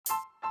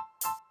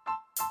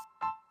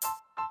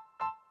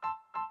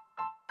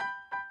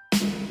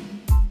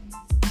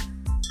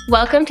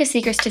Welcome to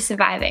Secrets to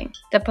Surviving,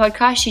 the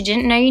podcast you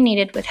didn't know you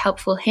needed with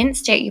helpful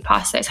hints to get you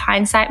past those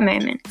hindsight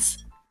moments.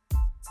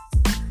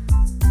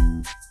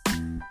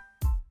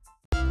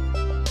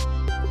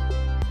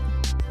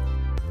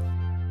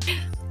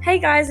 Hey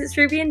guys, it's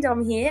Ruby and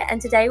Dom here,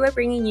 and today we're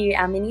bringing you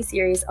our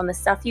mini-series on the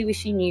stuff you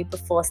wish you knew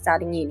before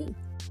starting uni.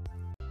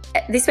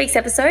 This week's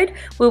episode,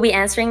 we'll be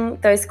answering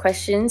those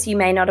questions you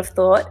may not have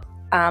thought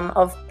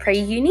of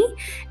pre-uni,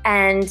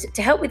 and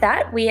to help with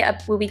that,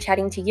 we'll be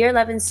chatting to Year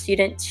 11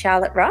 student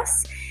Charlotte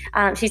Russ.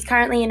 She's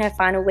currently in her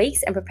final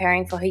weeks and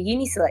preparing for her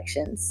uni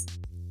selections.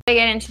 To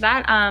get into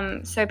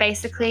that, so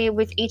basically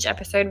with each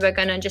episode we're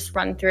going to just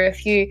run through a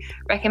few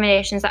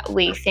recommendations that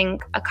we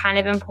think are kind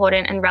of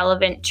important and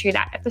relevant to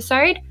that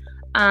episode,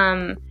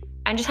 and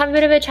just have a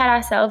bit of a chat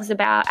ourselves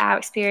about our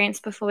experience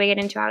before we get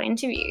into our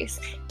interviews.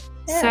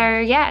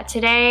 So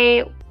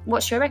today,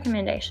 what's your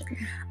recommendation?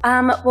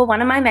 Well,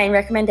 one of my main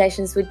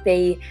recommendations would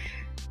be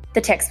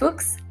the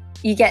textbooks.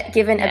 You get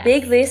given a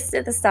big list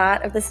at the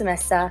start of the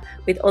semester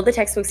with all the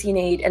textbooks you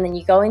need, and then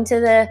you go into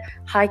the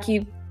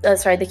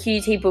the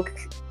QUT book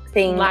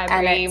thing,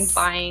 library and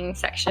buying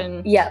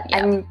section.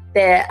 And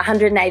they're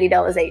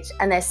 $180 each,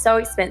 and they're so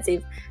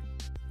expensive.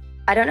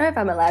 I don't know if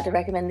I'm allowed to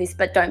recommend this,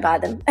 but don't buy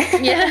them.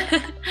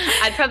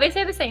 I'd probably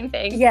say the same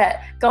thing.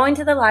 Yeah, go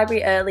into the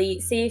library early,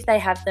 see if they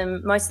have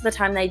them. Most of the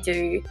time they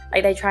do.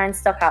 Like, they try and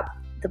stock up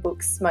the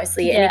books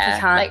mostly, and if you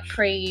can't, like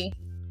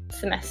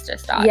pre-semester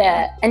start.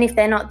 Yeah, and if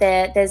they're not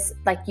there, there's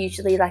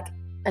usually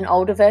an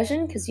older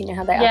version, because you know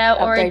how they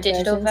or a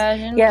digital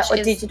version.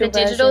 The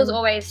digital's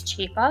always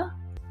cheaper.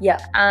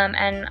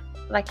 And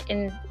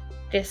in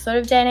this sort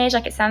of day and age,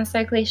 it sounds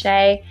so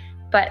cliche,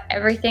 but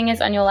everything is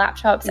on your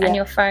laptops and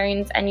your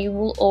phones, and you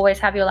will always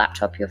have your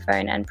laptop, your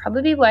phone, and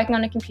probably be working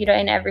on a computer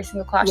in every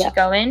single class you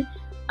go in.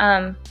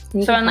 So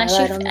unless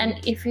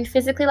if you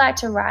physically like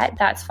to write,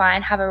 that's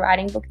fine. Have a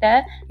writing book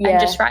there and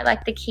just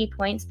write the key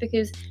points,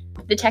 because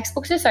the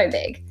textbooks are so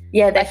big.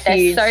 They're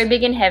huge. They're so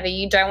big and heavy.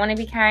 You don't want to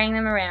be carrying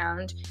them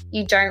around.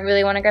 You don't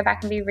really want to go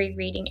back and be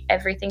rereading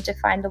everything to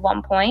find the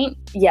one point.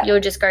 You'll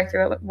just go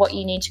through what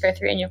you need to go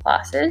through in your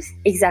classes.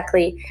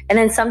 Exactly. And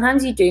then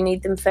sometimes you do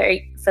need them for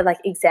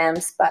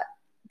exams, but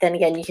then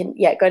again, you can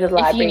go to the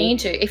library. If you need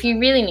to. If you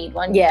really need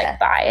one,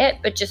 buy it.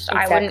 But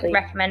I wouldn't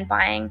recommend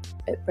buying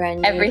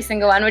brand new every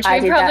single one, which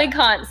we probably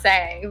can't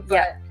say.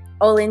 But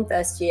all in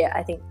first year,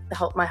 I think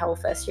my whole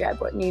first year I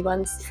bought new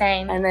ones.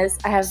 Same. And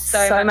I have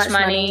so much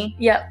money.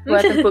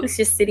 Worth of books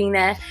just sitting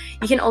there.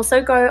 You can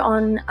also go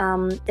on,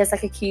 there's a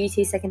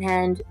QUT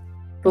secondhand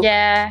book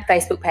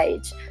Facebook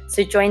page.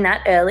 So join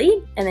that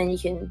early, and then you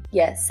can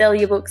sell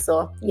your books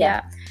or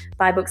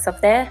buy books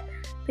up there.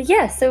 But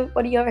so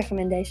what are your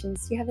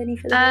recommendations? Do you have any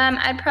for that?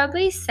 I'd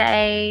probably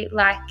say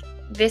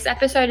this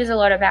episode is a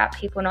lot about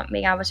people not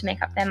being able to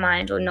make up their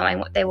mind or knowing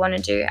what they want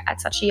to do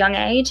at such a young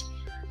age.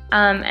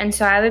 And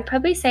so I would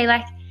probably say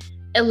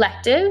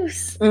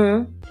electives.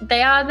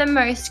 They are the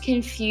most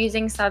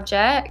confusing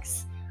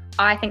subjects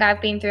I think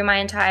I've been through my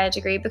entire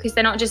degree, because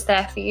they're not just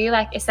there for you.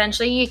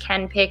 Essentially you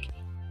can pick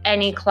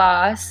any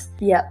class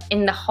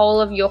in the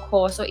whole of your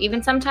course, or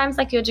even sometimes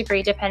your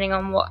degree, depending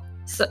on what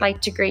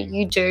degree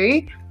you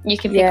do, you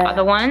can pick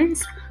other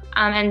ones.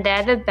 And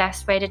they're the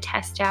best way to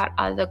test out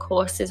other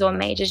courses or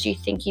majors you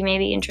think you may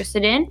be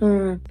interested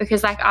in.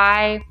 Because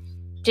I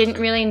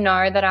didn't really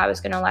know that I was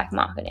going to like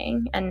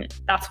marketing, and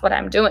that's what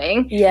I'm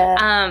doing.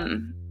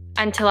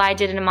 Until I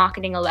did a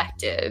marketing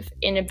elective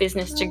in a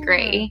business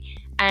degree,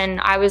 and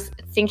I was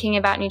thinking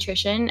about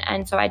nutrition,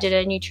 and so I did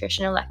a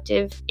nutrition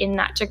elective in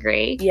that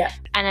degree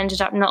and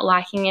ended up not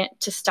liking it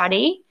to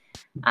study.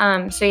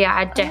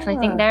 I definitely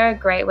think they're a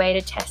great way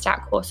to test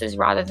out courses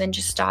rather than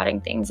just starting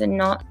things and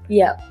not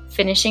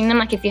finishing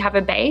them. If you have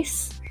a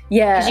base.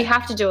 Because you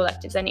have to do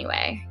electives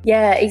anyway.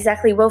 Yeah,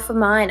 exactly. Well, for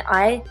mine,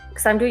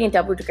 because I'm doing a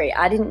double degree,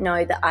 I didn't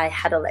know that I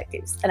had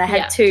electives, and I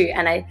had two,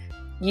 and I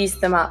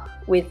used them up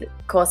with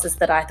courses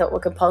that I thought were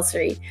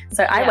compulsory.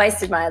 So I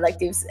wasted my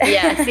electives.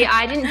 See,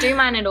 I didn't do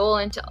mine at all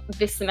until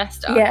this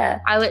semester.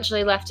 I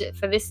literally left it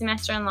for this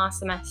semester and last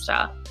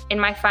semester in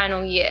my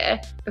final year,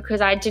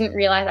 because I didn't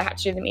realize I had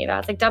to do them either. I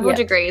was double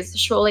degrees,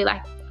 surely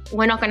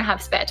we're not going to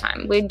have spare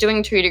time. We're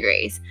doing 2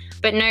 degrees.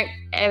 But no,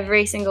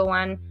 every single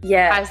one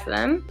has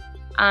them.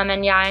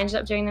 I ended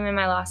up doing them in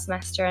my last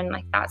semester, and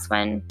that's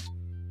when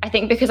I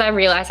think, because I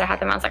realized I had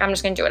them, I was I'm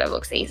just going to do whatever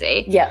looks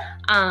easy.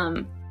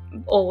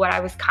 Or what I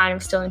was kind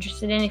of still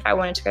interested in if I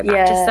wanted to go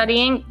back to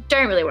studying.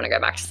 Don't really want to go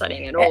back to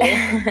studying at all.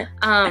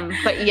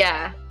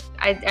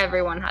 But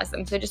everyone has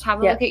them. So just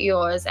have a look at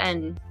yours,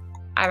 and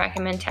I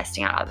recommend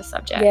testing out other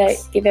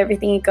subjects. Give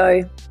everything a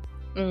go.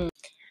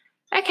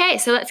 Okay,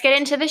 so let's get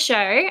into the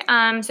show.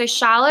 So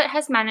Charlotte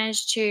has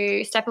managed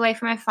to step away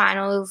from her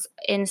finals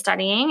in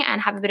studying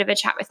and have a bit of a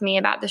chat with me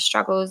about the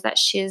struggles that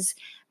she's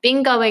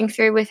been going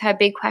through with her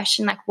big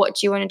question, like, what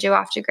do you want to do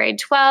after grade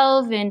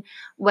 12 and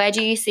where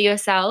do you see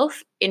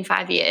yourself in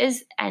 5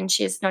 years? And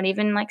she's not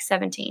even like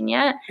 17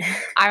 yet.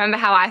 I remember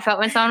how I felt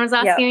when someone was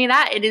asking me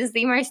that. It is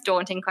the most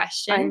daunting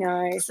question. I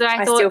know. So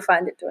I still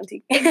find it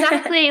daunting.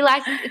 Exactly.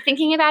 Like,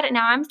 thinking about it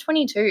now, I'm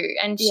 22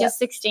 and she's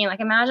 16.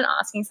 Like, imagine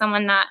asking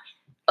someone that.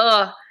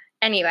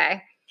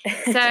 Anyway.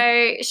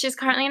 So she's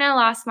currently in her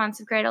last months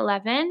of grade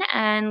 11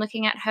 and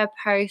looking at her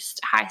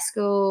post-high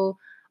school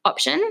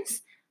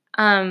options.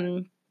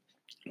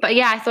 But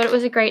yeah, I thought it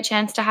was a great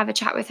chance to have a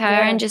chat with her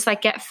and just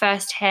like get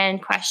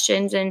first-hand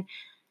questions and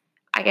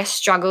I guess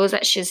struggles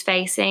that she's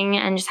facing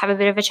and just have a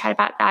bit of a chat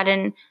about that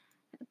and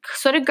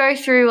sort of go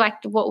through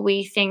like what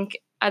we think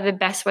are the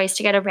best ways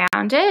to get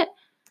around it.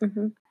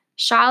 Mm-hmm.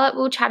 Charlotte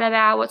will chat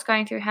about what's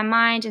going through her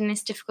mind in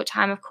this difficult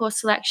time of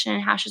course selection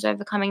and how she's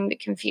overcoming the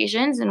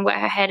confusions and where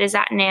her head is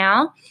at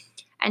now.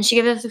 And she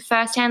gives us a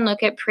first-hand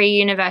look at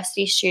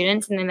pre-university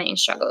students and their main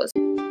struggles.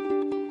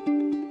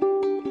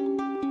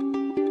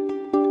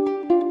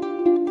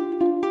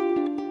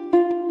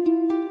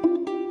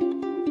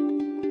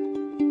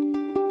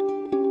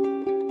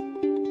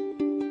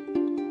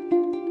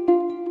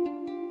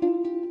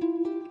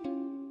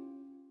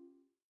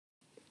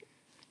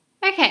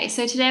 Okay,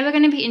 so today we're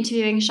going to be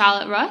interviewing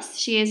Charlotte Ross.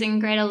 She is in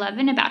grade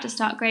 11, about to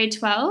start grade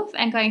 12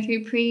 and going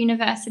through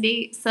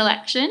pre-university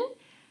selection.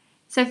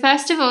 So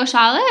first of all,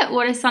 Charlotte,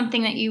 what is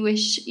something that you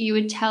wish you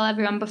would tell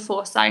everyone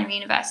before starting the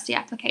university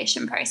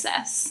application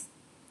process?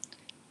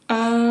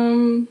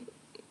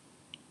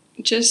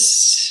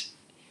 Just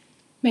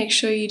make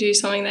sure you do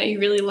something that you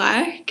really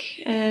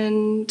like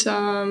and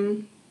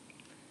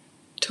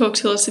talk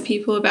to lots of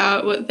people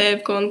about what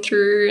they've gone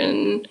through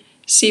and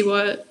see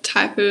what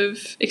type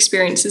of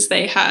experiences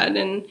they had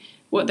and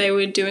what they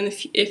would do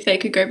if they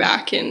could go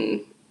back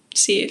and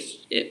see if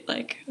it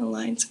like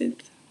aligns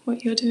with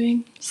what you're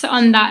doing. So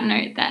on that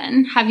note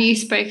then, have you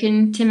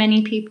spoken to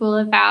many people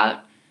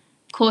about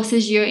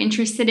courses you're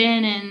interested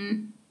in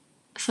and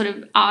sort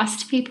of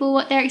asked people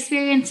what their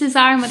experiences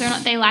are and whether or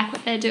not they like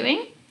what they're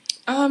doing?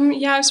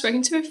 Yeah, I've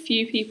spoken to a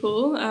few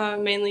people,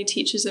 mainly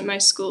teachers at my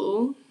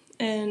school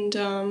and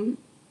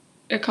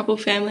a couple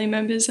family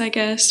members, I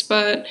guess,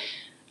 but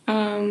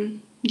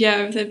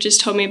they've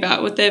just told me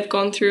about what they've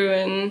gone through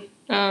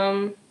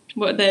and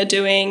what they're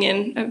doing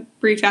and a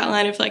brief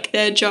outline of like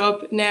their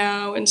job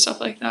now and stuff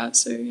like that.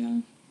 So yeah.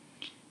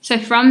 So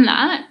from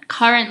that,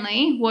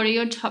 currently, what are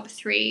your top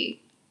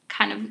 3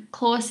 kind of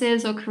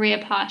courses or career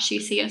paths you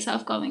see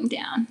yourself going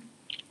down?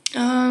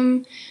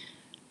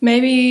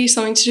 Maybe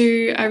something to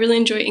do, I really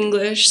enjoy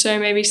English, so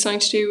maybe something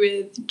to do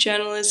with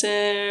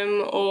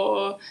journalism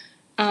or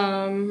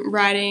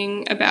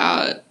writing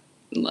about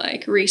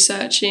like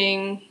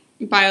researching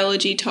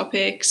biology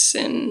topics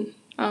and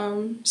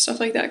stuff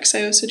like that because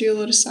I also do a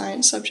lot of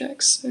science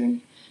subjects. So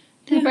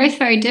they're both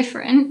very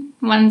different.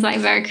 One's like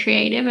very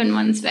creative and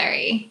one's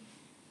very,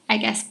 I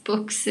guess,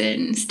 books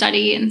and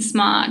study and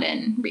smart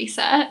and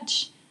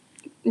research.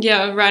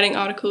 Yeah, writing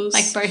articles.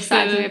 Like both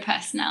sides of your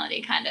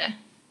personality, kind of.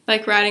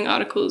 Like writing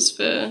articles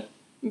for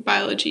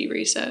biology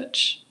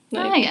research.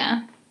 Like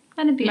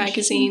that'd be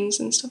magazines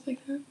and stuff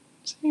like that.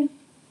 So yeah.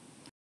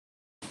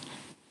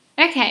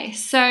 Okay,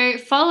 so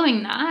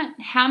following that,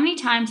 how many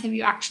times have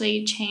you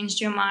actually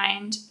changed your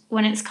mind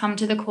when it's come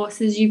to the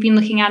courses you've been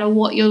looking at or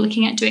what you're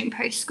looking at doing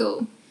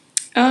post-school?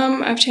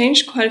 I've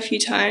changed quite a few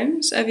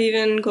times. I've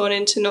even gone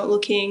into not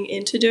looking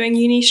into doing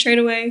uni straight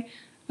away,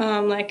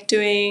 like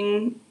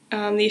doing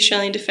the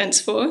Australian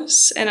Defence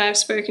Force, and I've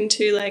spoken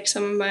to like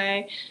some of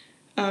my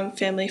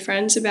family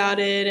friends about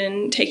it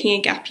and taking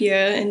a gap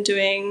year and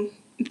doing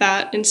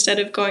that instead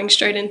of going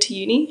straight into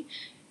uni.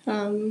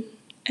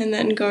 And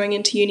then going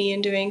into uni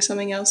and doing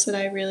something else that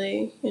I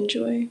really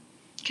enjoy.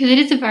 Because it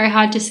is a very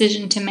hard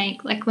decision to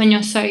make, like when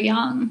you're so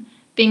young,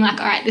 being like,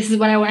 all right, this is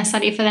what I want to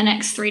study for the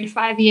next 3 to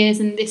 5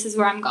 years and this is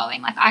where I'm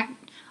going. Like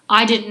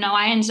I didn't know.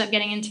 I ended up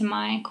getting into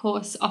my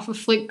course off a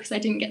fluke because I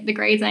didn't get the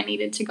grades I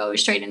needed to go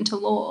straight into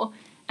law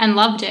and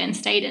loved it and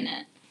stayed in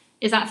it.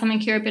 Is that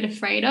something you're a bit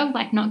afraid of,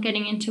 like not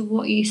getting into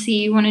what you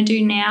see you want to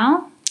do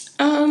now?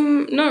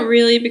 Not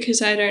really,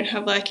 because I don't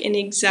have like an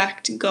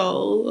exact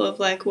goal of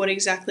like what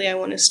exactly I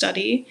want to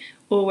study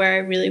or where I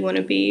really want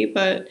to be,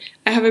 but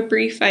I have a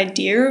brief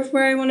idea of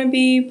where I want to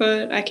be,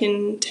 but I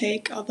can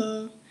take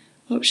other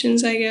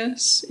options, I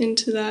guess,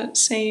 into that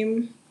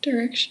same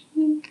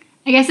direction.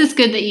 I guess it's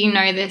good that you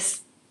know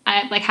this,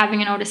 like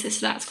having an older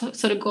sister that's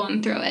sort of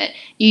gone through it,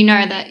 you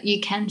know that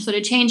you can sort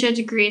of change your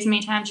degree as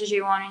many times as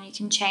you want and you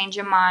can change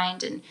your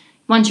mind, and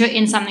once you're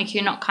in something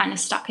you're not kind of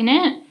stuck in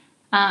it.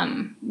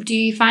 Do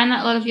you find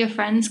that a lot of your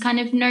friends kind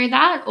of know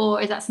that, or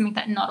is that something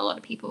that not a lot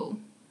of people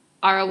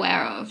are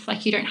aware of?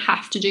 Like you don't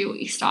have to do what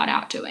you start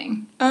out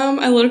doing.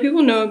 A lot of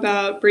people know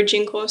about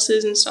bridging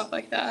courses and stuff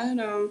like that.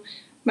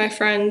 My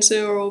friends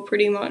are all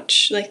pretty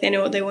much like they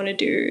know what they want to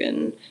do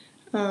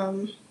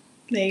and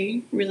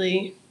they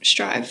really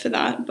strive for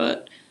that,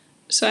 but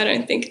so I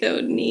don't think they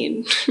would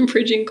need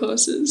bridging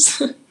courses.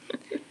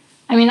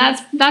 I mean,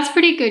 that's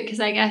pretty good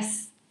because I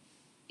guess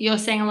you're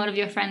saying a lot of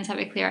your friends have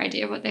a clear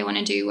idea of what they want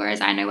to do,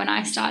 whereas I know when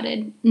I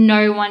started,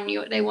 no one knew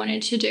what they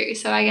wanted to do.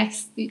 So I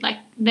guess like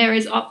there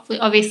is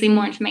obviously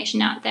more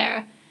information out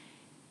there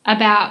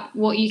about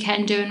what you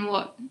can do and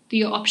what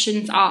your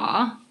options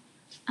are.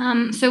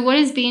 So what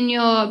has been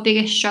your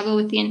biggest struggle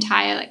with the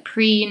entire like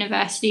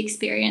pre-university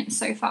experience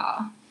so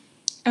far?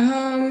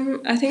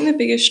 I think the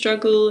biggest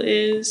struggle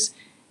is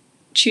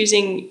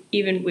choosing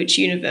even which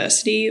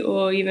university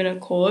or even a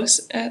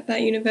course at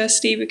that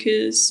university,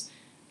 because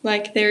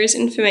like there is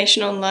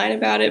information online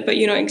about it, but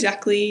you're not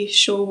exactly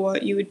sure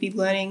what you would be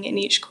learning in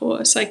each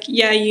course. Like,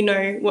 yeah, you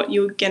know what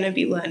you're going to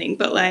be learning,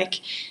 but like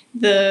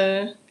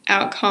the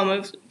outcome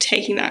of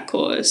taking that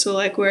course or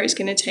like where it's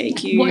going to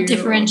take you. What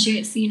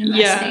differentiates the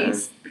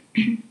universities?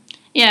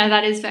 Yeah,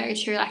 that is very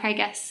true. Like I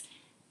guess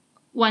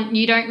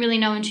you don't really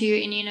know until you're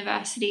in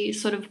university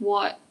sort of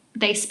what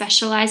they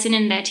specialize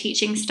in their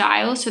teaching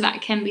style. So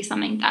that can be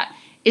something that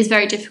is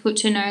very difficult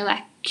to know.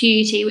 Like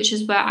QUT, which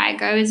is where I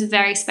go, is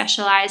very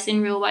specialized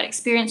in real world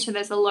experience. So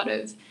there's a lot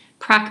of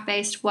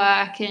prac-based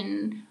work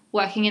and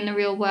working in the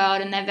real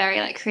world, and they're very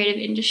like creative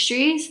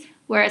industries.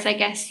 Whereas I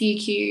guess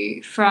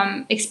UQ,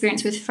 from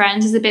experience with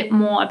friends, is a bit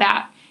more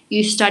about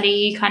you study,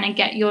 you kind of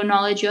get your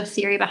knowledge, your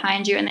theory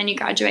behind you, and then you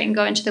graduate and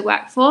go into the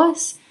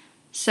workforce.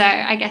 So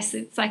I guess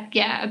it's like,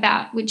 yeah,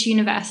 about which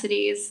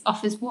universities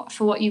offers what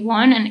for what you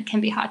want, and it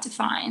can be hard to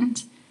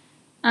find.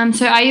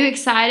 So are you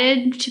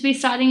excited to be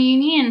starting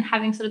uni and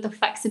having sort of the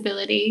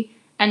flexibility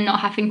and not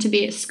having to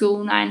be at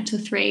school 9 to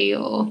 3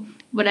 or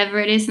whatever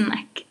it is, and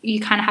like you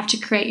kind of have to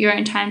create your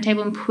own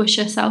timetable and push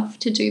yourself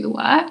to do the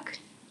work?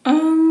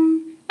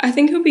 I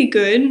think it'll be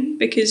good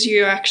because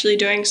you're actually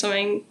doing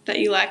something that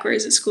you like,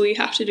 whereas at school you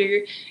have to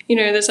do, you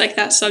know, there's like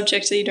that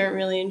subject that you don't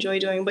really enjoy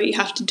doing, but you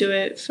have to do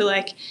it for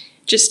like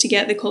just to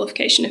get the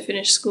qualification to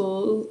finish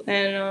school.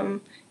 And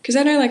because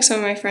I know like some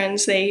of my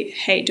friends, they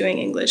hate doing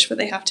English, but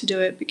they have to do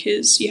it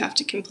because you have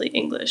to complete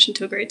English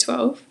until grade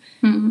 12.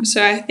 Mm-hmm.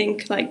 So I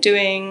think like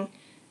doing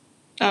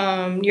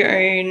your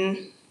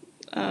own...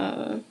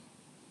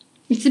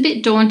 It's a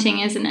bit daunting,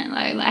 isn't it,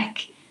 though?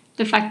 Like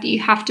the fact that you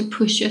have to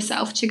push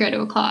yourself to go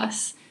to a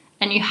class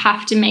and you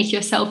have to make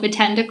yourself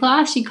attend a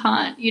class.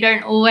 You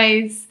don't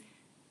always,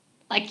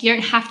 like, you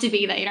don't have to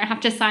be there. You don't have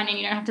to sign in.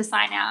 You don't have to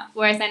sign out.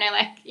 Whereas I know,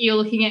 like, you're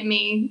looking at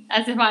me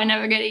as if I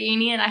never go to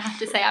uni, and I have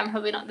to say I'm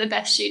probably not the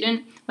best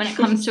student when it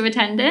comes to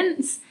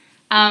attendance.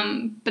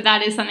 But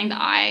that is something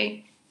that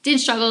I did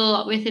struggle a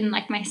lot with in,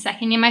 like, my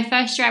second year. My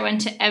first year I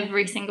went to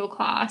every single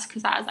class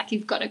because I was like,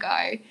 you've got to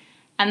go.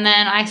 And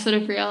then I sort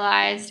of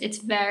realised it's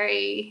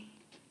very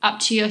up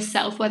to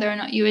yourself whether or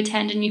not you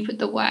attend and you put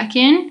the work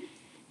in.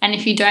 And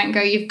if you don't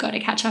go, you've got to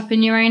catch up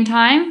in your own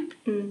time.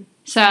 Mm.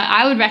 So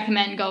I would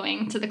recommend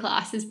going to the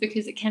classes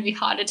because it can be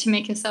harder to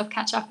make yourself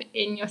catch up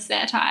in your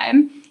spare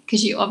time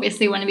because you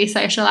obviously want to be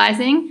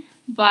socialising.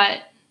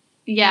 But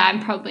yeah,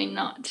 I'm probably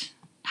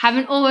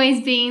haven't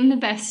always been the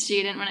best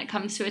student when it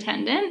comes to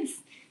attendance,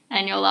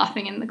 and you're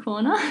laughing in the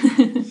corner.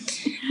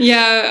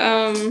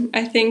 Yeah,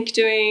 I think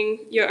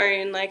doing your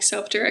own like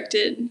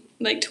self-directed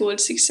like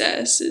towards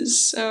success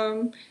is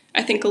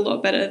I think a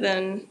lot better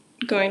than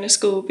going to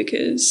school,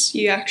 because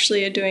you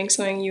actually are doing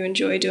something you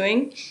enjoy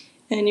doing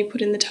and you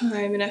put in the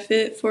time and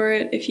effort for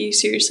it if you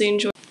seriously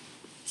enjoy.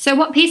 So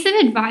what piece of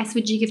advice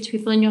would you give to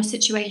people in your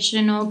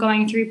situation or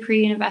going through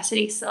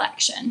pre-university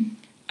selection?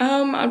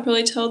 I'd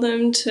probably tell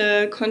them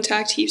to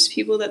contact heaps of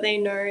people that they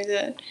know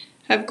that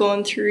have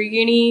gone through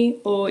uni,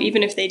 or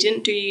even if they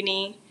didn't do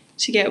uni,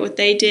 to get what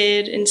they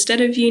did instead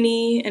of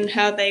uni and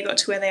how they got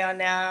to where they are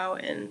now,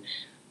 and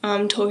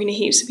talking to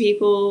heaps of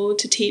people,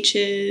 to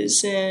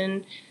teachers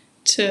and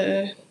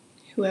to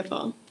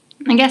whoever.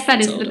 I guess that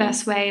is the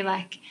best way,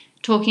 like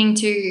talking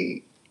to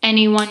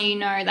anyone you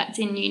know that's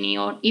in uni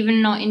or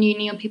even not in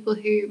uni, or people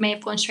who may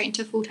have gone straight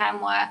into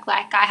full-time work.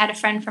 Like I had a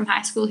friend from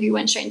high school who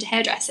went straight into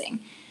hairdressing,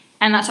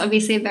 and that's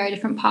obviously a very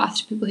different path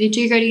to people who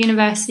do go to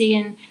university.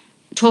 And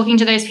talking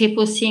to those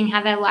people, seeing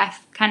how their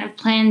life kind of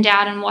planned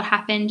out and what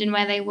happened and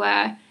where they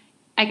were,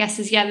 I guess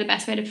is, the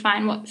best way to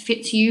find what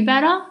fits you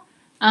better.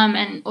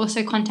 And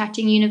also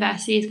contacting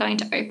universities, going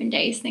to open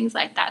days, things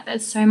like that.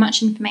 There's so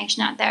much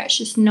information out there. It's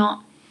just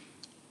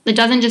it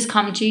doesn't just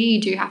come to you.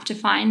 You do have to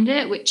find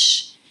it,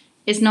 which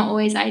is not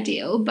always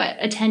ideal. But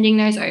attending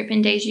those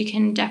open days, you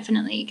can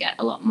definitely get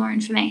a lot more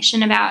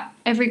information about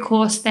every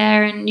course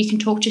there, and you can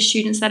talk to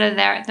students that are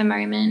there at the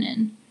moment.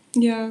 And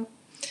yeah,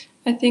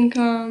 I think,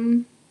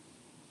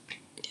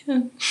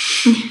 yeah.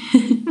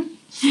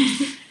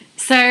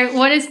 So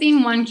what has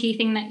been one key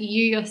thing that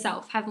you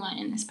yourself have learned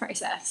in this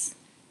process?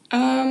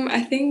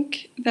 I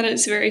think that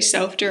it's very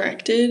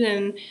self-directed,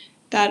 and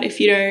that if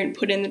you don't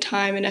put in the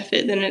time and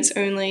effort, then it's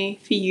only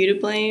for you to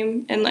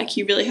blame, and like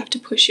you really have to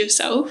push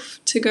yourself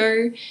to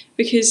go,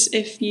 because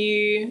if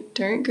you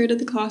don't go to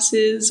the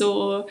classes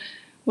or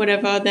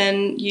whatever,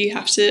 then you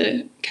have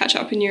to catch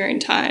up in your own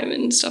time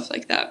and stuff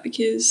like that,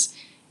 because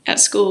at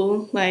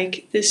school,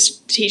 like the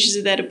teachers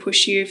are there to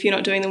push you if you're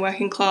not doing the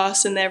work in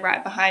class, and they're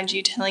right behind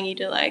you telling you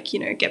to, like, you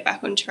know, get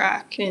back on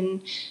track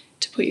and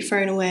to put your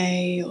phone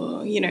away,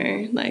 or, you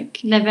know, like...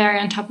 They're very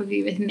on top of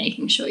you with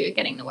making sure you're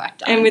getting the work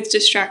done. And with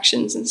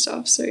distractions and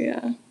stuff, so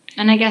yeah.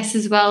 And I guess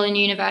as well in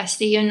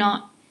university, you're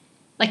not,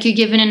 like, you're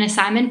given an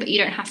assignment, but you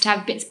don't have to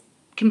have bits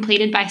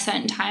completed by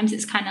certain times.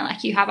 It's kind of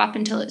like you have up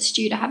until it's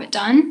due to have it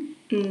done.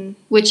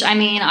 Which, I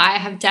mean, I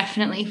have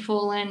definitely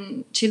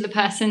fallen to the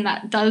person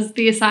that does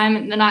the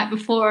assignment the night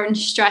before and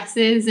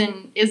stresses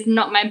and is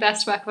not my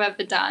best work I've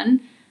ever done.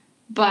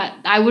 But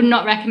I would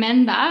not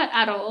recommend that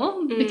at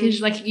all,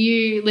 because, like,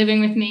 you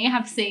living with me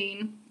have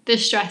seen the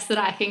stress that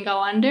I can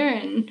go under.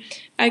 And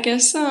I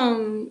guess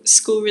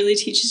school really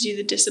teaches you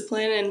the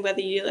discipline, and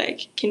whether you,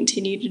 like,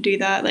 continue to do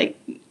that, like,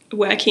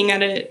 working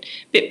at it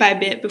bit by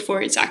bit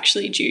before it's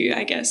actually due.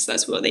 I guess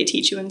that's what they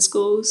teach you in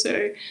school.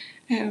 So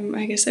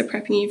I guess they're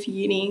prepping you for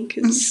uni,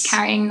 because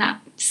carrying that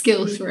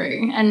skill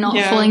through and not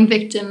falling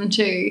victim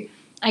to,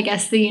 I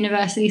guess, the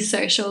university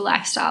social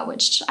lifestyle,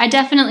 which I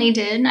definitely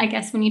did, I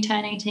guess, when you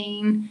turn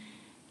 18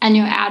 and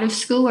you're out of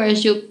school,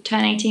 whereas you'll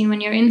turn 18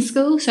 when you're in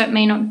school, so it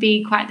may not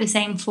be quite the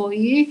same for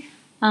you.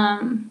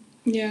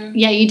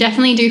 You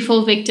definitely do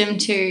fall victim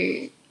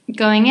to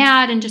going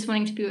out and just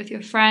wanting to be with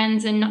your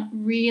friends and not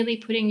really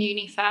putting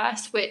uni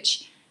first,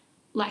 which,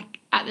 like,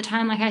 at the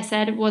time, like I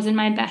said, it wasn't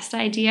my best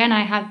idea, and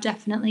I have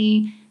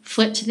definitely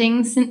flipped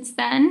things since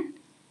then.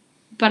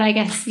 But I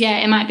guess,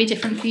 it might be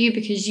different for you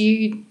because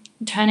you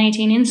turn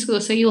 18 in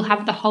school, so you'll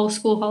have the whole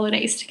school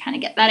holidays to kind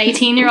of get that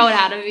 18-year-old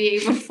out of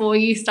you before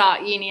you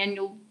start uni, and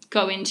you'll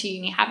go into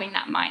uni having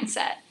that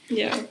mindset.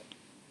 Yeah.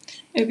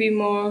 It'd be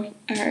more,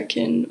 I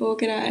reckon,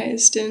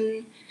 organised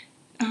and,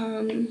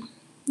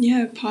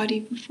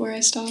 party before I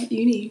start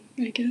uni,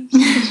 I guess.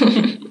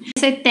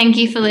 So thank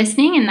you for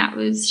listening, and that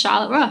was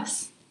Charlotte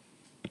Ross.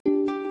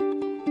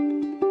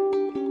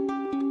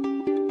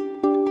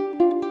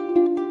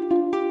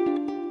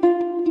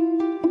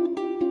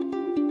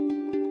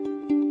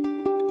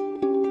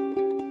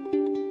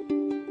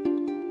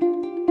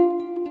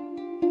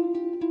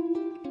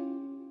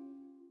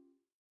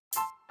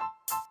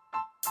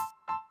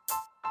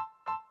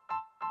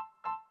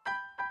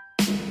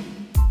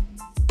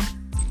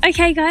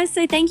 Okay, guys,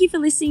 so thank you for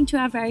listening to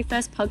our very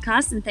first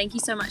podcast, and thank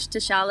you so much to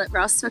Charlotte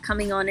Ross for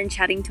coming on and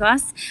chatting to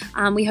us.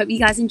 We hope you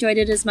guys enjoyed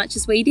it as much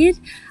as we did.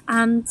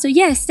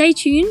 Stay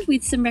tuned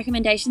with some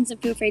recommendations,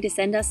 and feel free to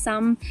send us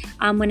some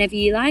whenever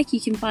you like.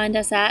 You can find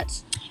us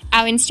at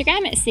our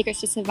Instagram at Secrets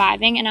to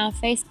Surviving and our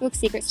Facebook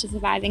Secrets to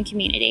Surviving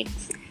Community.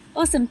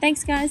 Awesome.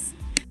 Thanks, guys.